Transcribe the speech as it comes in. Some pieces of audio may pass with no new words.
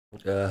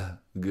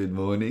Good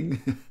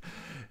morning.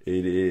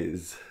 It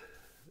is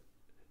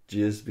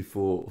just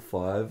before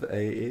 5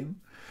 a.m.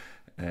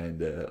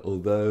 And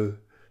although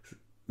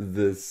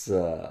this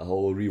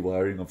whole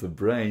rewiring of the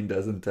brain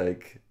doesn't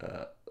take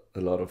a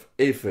lot of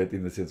effort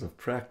in the sense of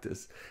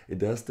practice, it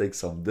does take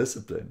some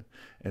discipline.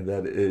 And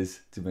that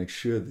is to make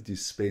sure that you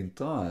spend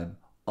time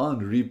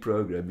on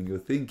reprogramming your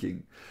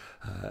thinking.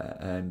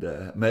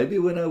 And maybe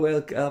when I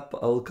wake up,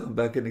 I'll come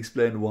back and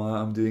explain why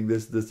I'm doing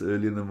this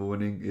early in the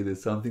morning. It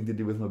is something to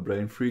do with my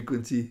brain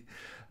frequency,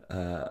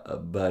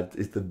 but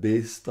it's the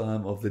best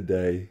time of the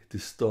day to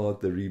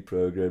start the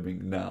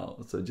reprogramming now.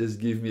 So just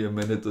give me a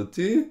minute or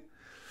two,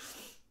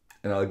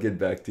 and I'll get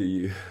back to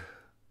you.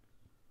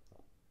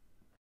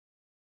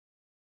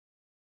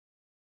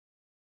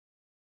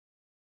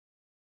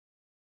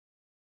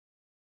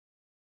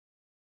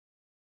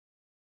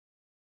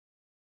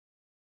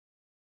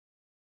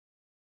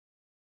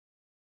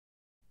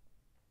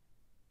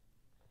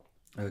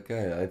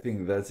 Okay, I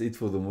think that's it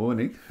for the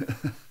morning.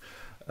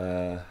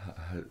 uh,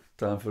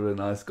 Time for a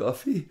nice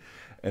coffee,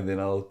 and then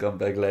I'll come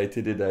back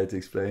later today to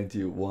explain to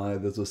you why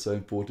this was so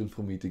important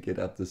for me to get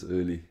up this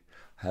early.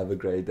 Have a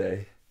great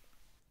day.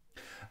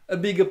 A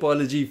big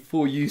apology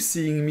for you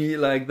seeing me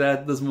like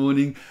that this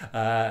morning.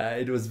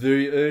 It was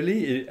very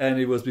early and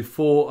it was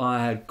before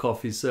I had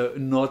coffee, so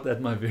not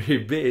at my very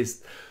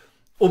best.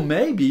 Or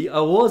maybe I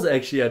was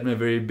actually at my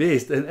very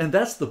best, and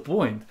that's the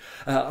point.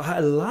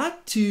 I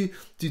like to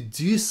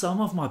do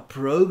some of my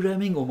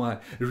programming or my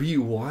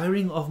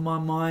rewiring of my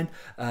mind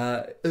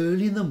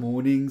early in the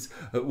mornings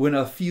when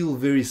I feel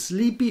very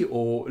sleepy,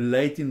 or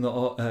late in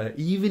the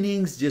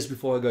evenings just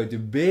before I go to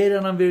bed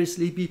and I'm very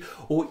sleepy,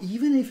 or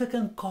even if I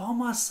can calm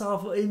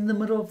myself in the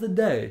middle of the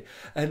day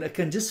and I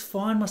can just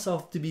find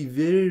myself to be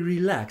very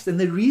relaxed. And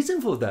the reason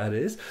for that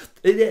is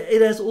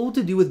it has all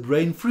to do with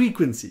brain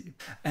frequency.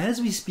 As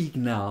we speak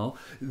now,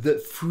 the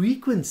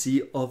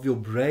frequency of your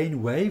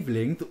brain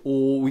wavelength,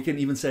 or we can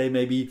even say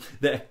maybe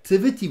the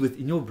activity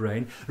within your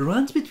brain,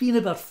 runs between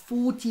about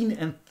 14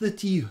 and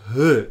 30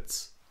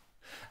 hertz.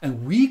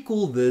 And we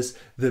call this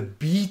the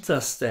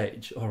beta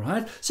stage, all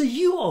right? So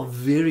you are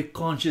very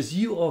conscious,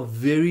 you are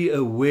very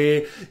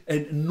aware,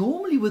 and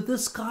normally with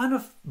this kind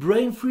of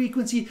brain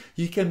frequency,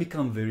 you can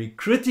become very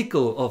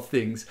critical of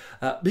things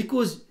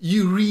because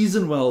you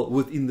reason well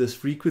within this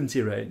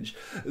frequency range.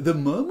 The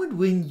moment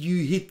when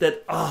you hit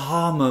that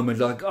aha moment,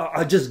 like, oh,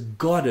 I just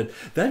got it,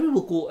 that we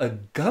will call a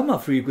gamma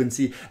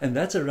frequency, and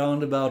that's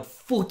around about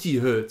 40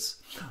 hertz.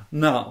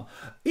 Now,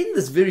 in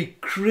this very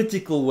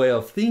critical way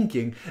of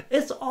thinking,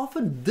 it's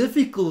often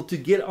difficult to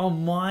get our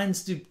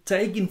minds to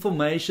take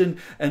information,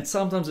 and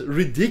sometimes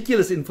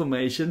ridiculous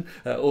information,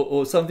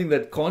 or something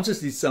that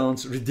consciously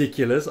sounds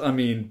ridiculous. I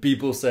mean,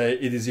 people say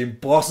it is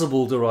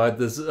impossible to ride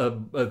this,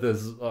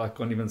 I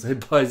can't even say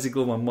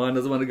bicycle, my mind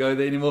doesn't want to go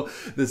there anymore,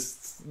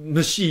 this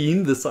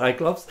machine, the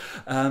Cyclops.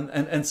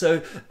 And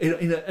so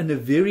in a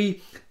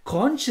very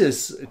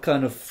conscious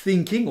kind of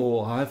thinking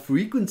or high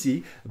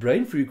frequency,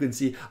 brain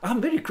frequency,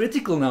 I'm very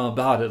critical now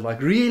about it.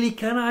 Like, really,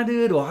 can I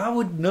do it? Or how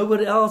would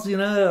nobody else,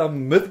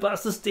 I'm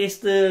Mythbusters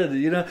tested,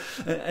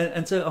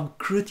 and so I'm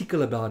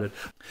critical about it.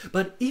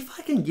 But if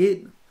I can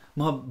get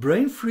my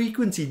brain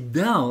frequency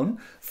down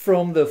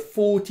from the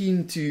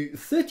 14 to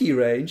 30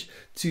 range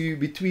to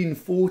between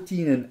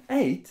 14 and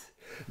 8,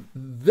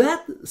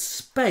 that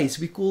space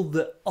we call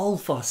the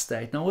alpha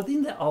state. Now,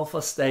 within the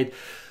alpha state,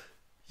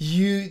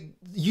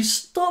 you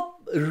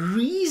stop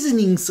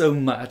reasoning so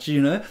much.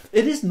 It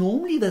is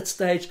normally that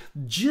stage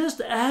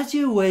just as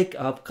you wake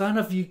up,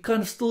 you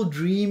still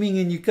dreaming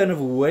and you kind of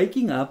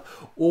waking up,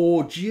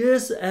 or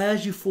just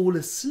as you fall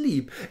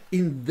asleep.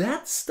 In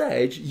that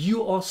stage,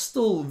 you are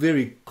still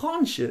very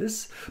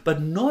conscious,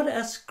 but not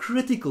as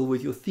critical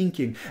with your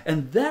thinking.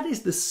 And that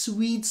is the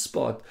sweet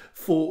spot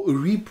for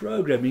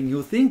reprogramming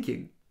your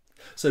thinking.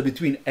 So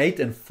between 8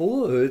 and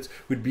 4 hertz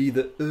would be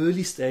the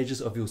early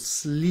stages of your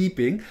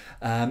sleeping,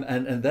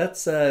 and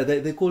that's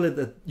they call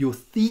it your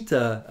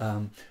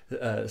theta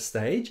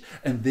stage.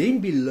 And then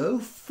below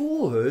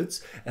 4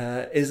 hertz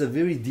is a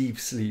very deep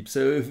sleep.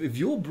 So if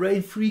your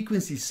brain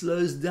frequency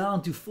slows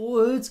down to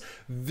 4 hertz,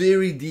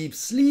 very deep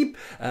sleep,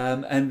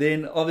 and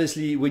then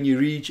obviously when you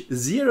reach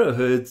 0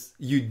 hertz,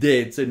 you're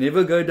dead. So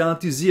never go down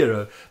to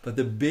 0. But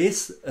the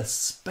best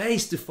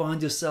space to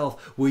find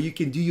yourself where you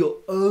can do your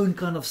own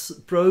kind of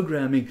programming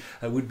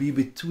would be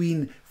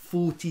between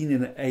 14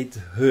 and 8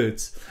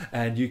 hertz,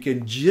 and you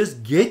can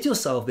just get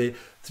yourself there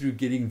through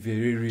getting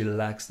very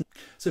relaxed.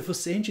 So for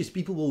centuries,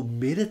 people will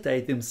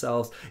meditate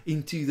themselves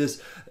into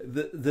this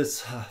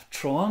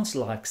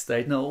trance-like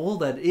state. Now, all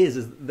that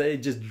is they're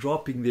just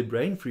dropping their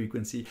brain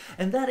frequency,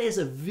 and that is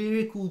a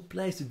very cool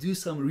place to do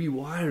some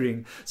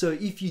rewiring. So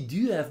if you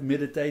do have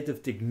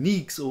meditative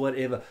techniques or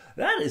whatever,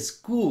 that is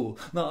cool.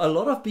 Now, a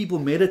lot of people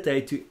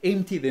meditate to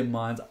empty their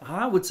minds.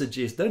 I would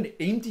suggest don't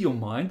empty your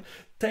mind.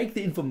 Take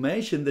the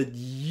information that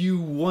you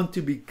want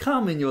to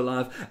become in your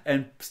life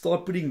and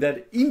start putting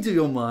that into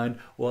your mind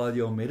while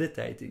you're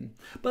meditating.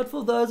 But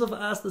for those of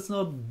us that's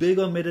not big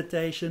on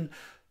meditation,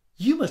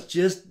 you must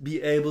just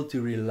be able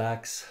to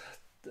relax,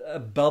 a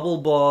bubble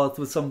bath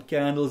with some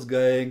candles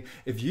going,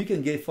 if you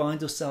can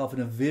find yourself in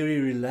a very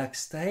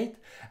relaxed state,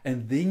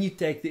 and then you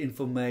take the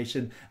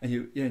information and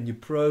you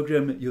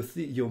program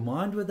your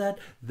mind with that,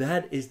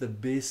 that is the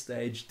best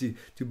stage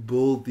to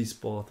build these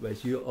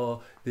pathways. You are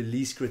the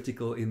least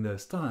critical in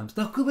those times.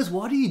 Now, Cobus,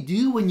 what do you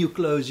do when you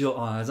close your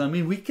eyes? I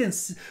mean,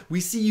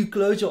 we see you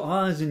close your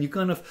eyes and you're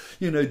kind of,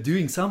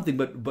 doing something,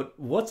 but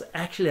what's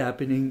actually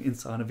happening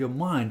inside of your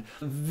mind?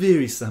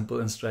 Very simple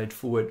and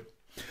straightforward.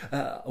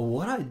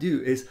 What I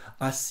do is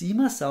I see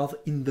myself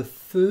in the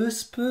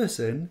first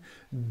person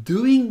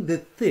doing the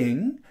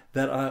thing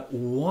that I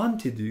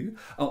want to do.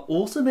 I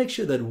also make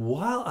sure that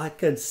while I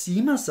can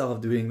see myself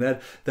doing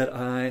that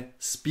I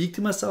speak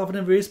to myself in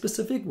a very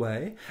specific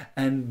way,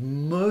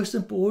 and most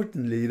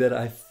importantly, that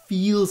I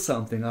feel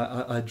something.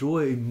 I draw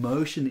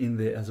emotion in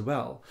there as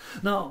well.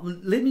 Now,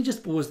 let me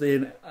just pause there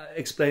and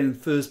explain in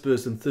first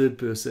person, third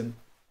person.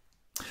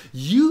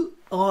 You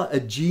are a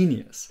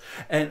genius,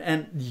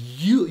 and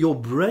your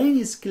brain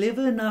is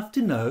clever enough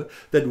to know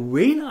that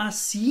when I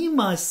see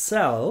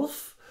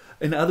myself,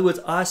 in other words,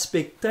 I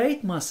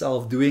spectate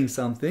myself doing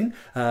something,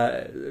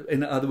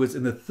 in other words,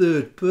 in the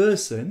third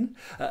person,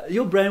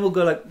 your brain will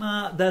go like,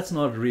 that's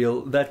not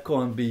real, that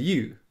can't be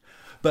you.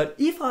 But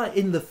if I,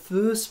 in the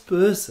first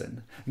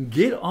person,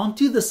 get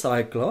onto the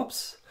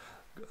Cyclops,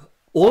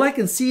 all I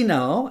can see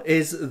now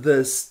is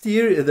the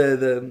steering,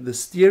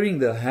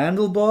 the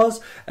handlebars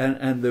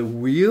and the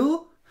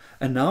wheel.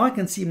 And now I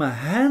can see my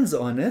hands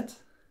on it.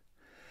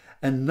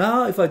 And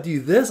now if I do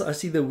this, I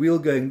see the wheel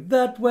going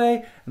that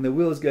way and the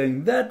wheel is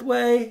going that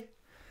way.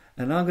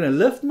 And now I'm going to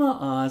lift my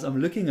eyes. I'm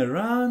looking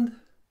around.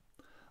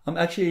 I'm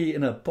actually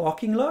in a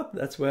parking lot.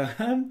 That's where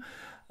I am.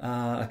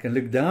 I can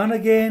look down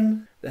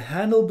again. The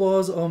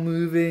handlebars are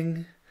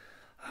moving.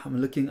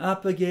 I'm looking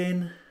up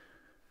again.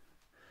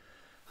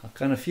 I'm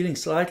kind of feeling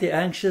slightly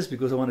anxious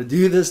because I want to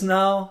do this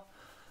now.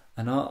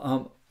 And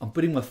now I'm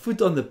putting my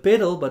foot on the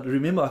pedal, but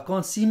remember, I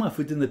can't see my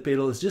foot in the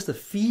pedal. It's just a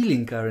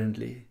feeling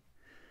currently.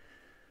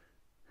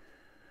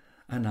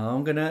 And now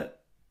I'm going to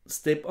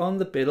step on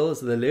the pedal.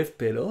 It's the left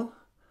pedal.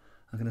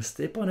 I'm going to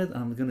step on it and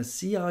I'm going to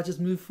see how I just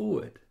move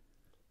forward.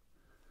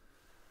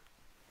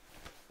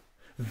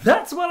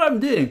 That's what I'm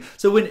doing.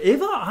 So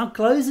whenever I'm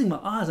closing my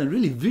eyes and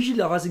really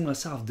visualizing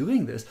myself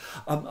doing this,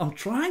 I'm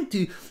trying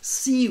to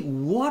see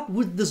what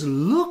would this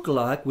look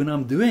like when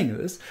I'm doing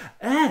this.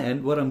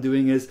 And what I'm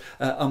doing is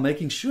I'm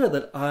making sure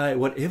that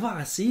whatever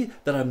I see,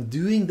 that I'm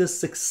doing this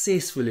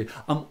successfully.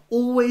 I'm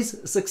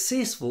always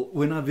successful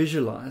when I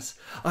visualize.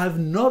 I have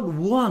not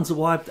once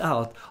wiped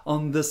out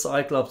on the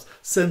Cyclops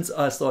since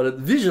I started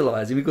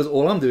visualizing, because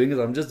all I'm doing is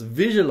I'm just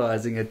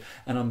visualizing it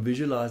and I'm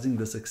visualizing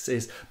the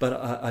success.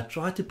 But I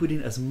try to put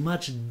in as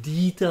much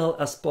detail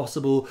as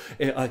possible.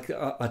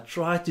 I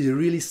try to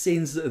really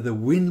sense the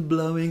wind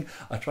blowing.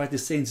 I try to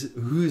sense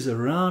who's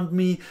around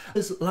me.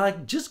 It's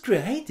like just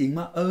creating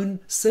my own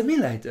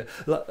simulator.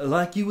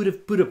 Like you would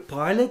have put a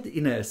pilot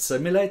in a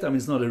simulator. I mean,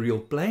 it's not a real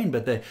plane,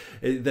 but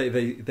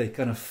they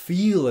kind of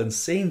feel and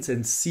sense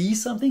and see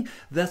something.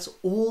 That's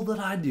all that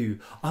I do.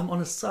 I'm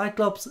on a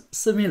Cyclops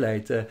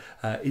simulator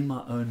in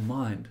my own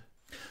mind.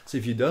 So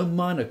if you don't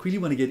mind, I really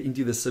want to get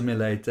into the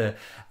simulator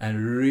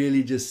and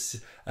really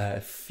just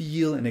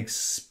feel and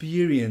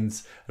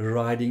experience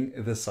riding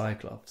the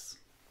Cyclops.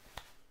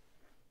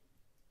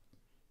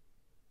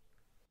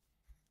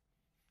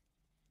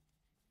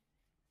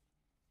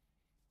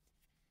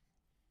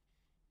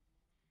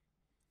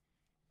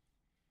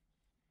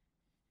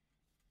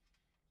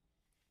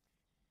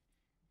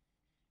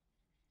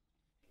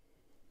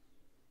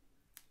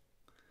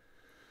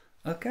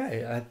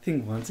 Okay, I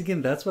think once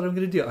again that's what I'm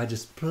going to do. I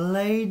just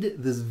played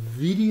this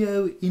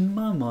video in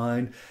my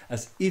mind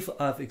as if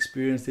I've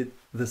experienced it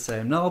the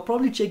same. Now I'll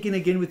probably check in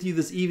again with you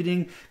this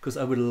evening, because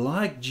I would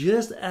like,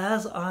 just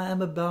as I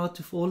am about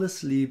to fall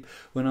asleep,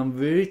 when I'm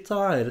very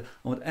tired,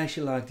 I would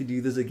actually like to do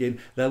this again.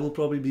 That will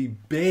probably be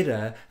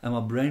better and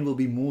my brain will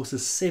be more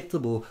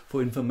susceptible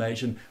for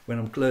information when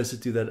I'm closer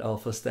to that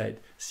alpha state.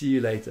 See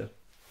you later.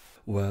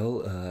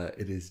 Well,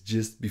 it is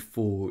just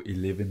before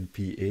 11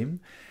 p.m.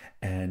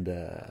 and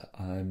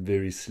I'm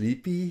very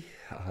sleepy,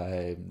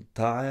 I'm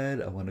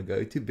tired, I want to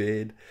go to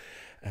bed,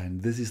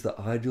 and this is the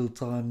ideal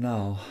time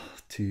now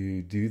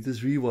to do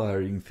this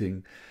rewiring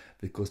thing,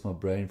 because my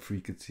brain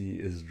frequency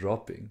is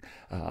dropping.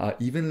 I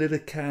even lit a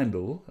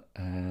candle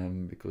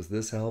because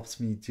this helps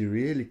me to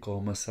really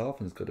calm myself,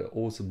 and it's got an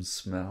awesome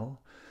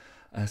smell.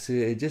 So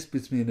it just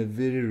puts me in a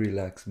very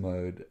relaxed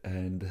mode,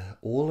 and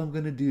all I'm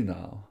going to do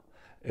now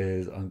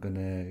is I'm going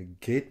to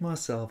get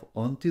myself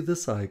onto the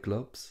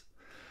Cyclops.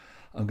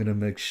 I'm going to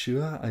make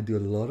sure I do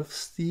a lot of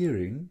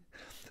steering,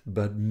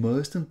 but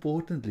most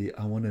importantly,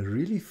 I want to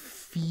really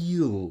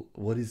feel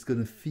what it's going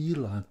to feel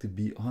like to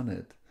be on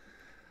it.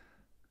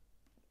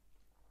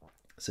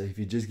 So if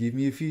you just give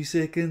me a few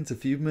seconds, a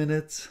few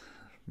minutes,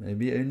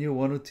 maybe only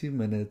 1 or 2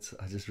 minutes,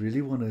 I just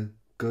really want to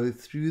go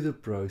through the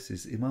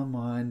process in my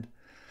mind,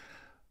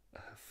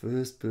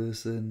 first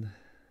person.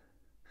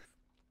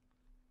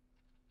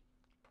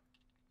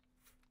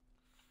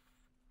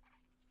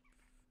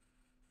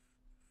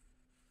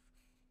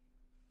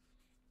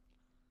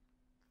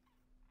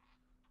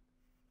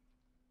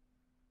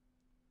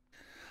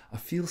 I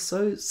feel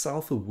so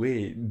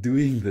self-aware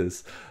doing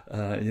this.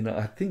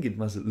 I think it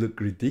must look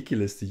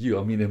ridiculous to you.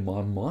 I mean, in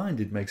my mind,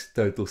 it makes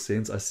total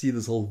sense. I see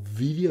this whole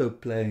video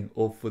playing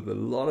off with a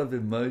lot of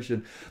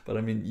emotion, but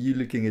I mean, you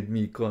looking at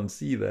me can't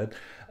see that.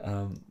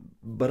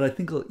 But I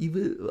think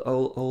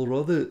I'll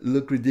rather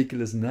look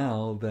ridiculous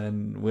now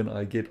than when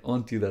I get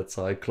onto that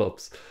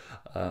Cyclops.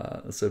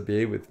 So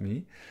bear with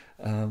me.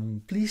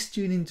 Please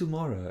tune in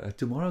tomorrow.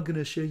 Tomorrow I'm going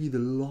to show you the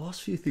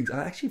last few things.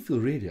 I actually feel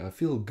ready. I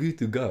feel good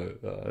to go.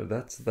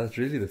 That's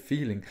really the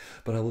feeling.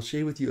 But I will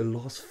share with you a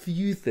last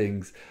few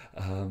things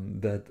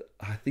that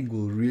I think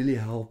will really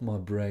help my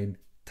brain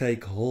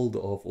take hold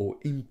of or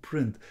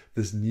imprint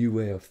this new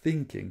way of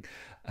thinking.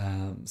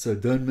 So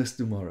don't miss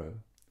tomorrow.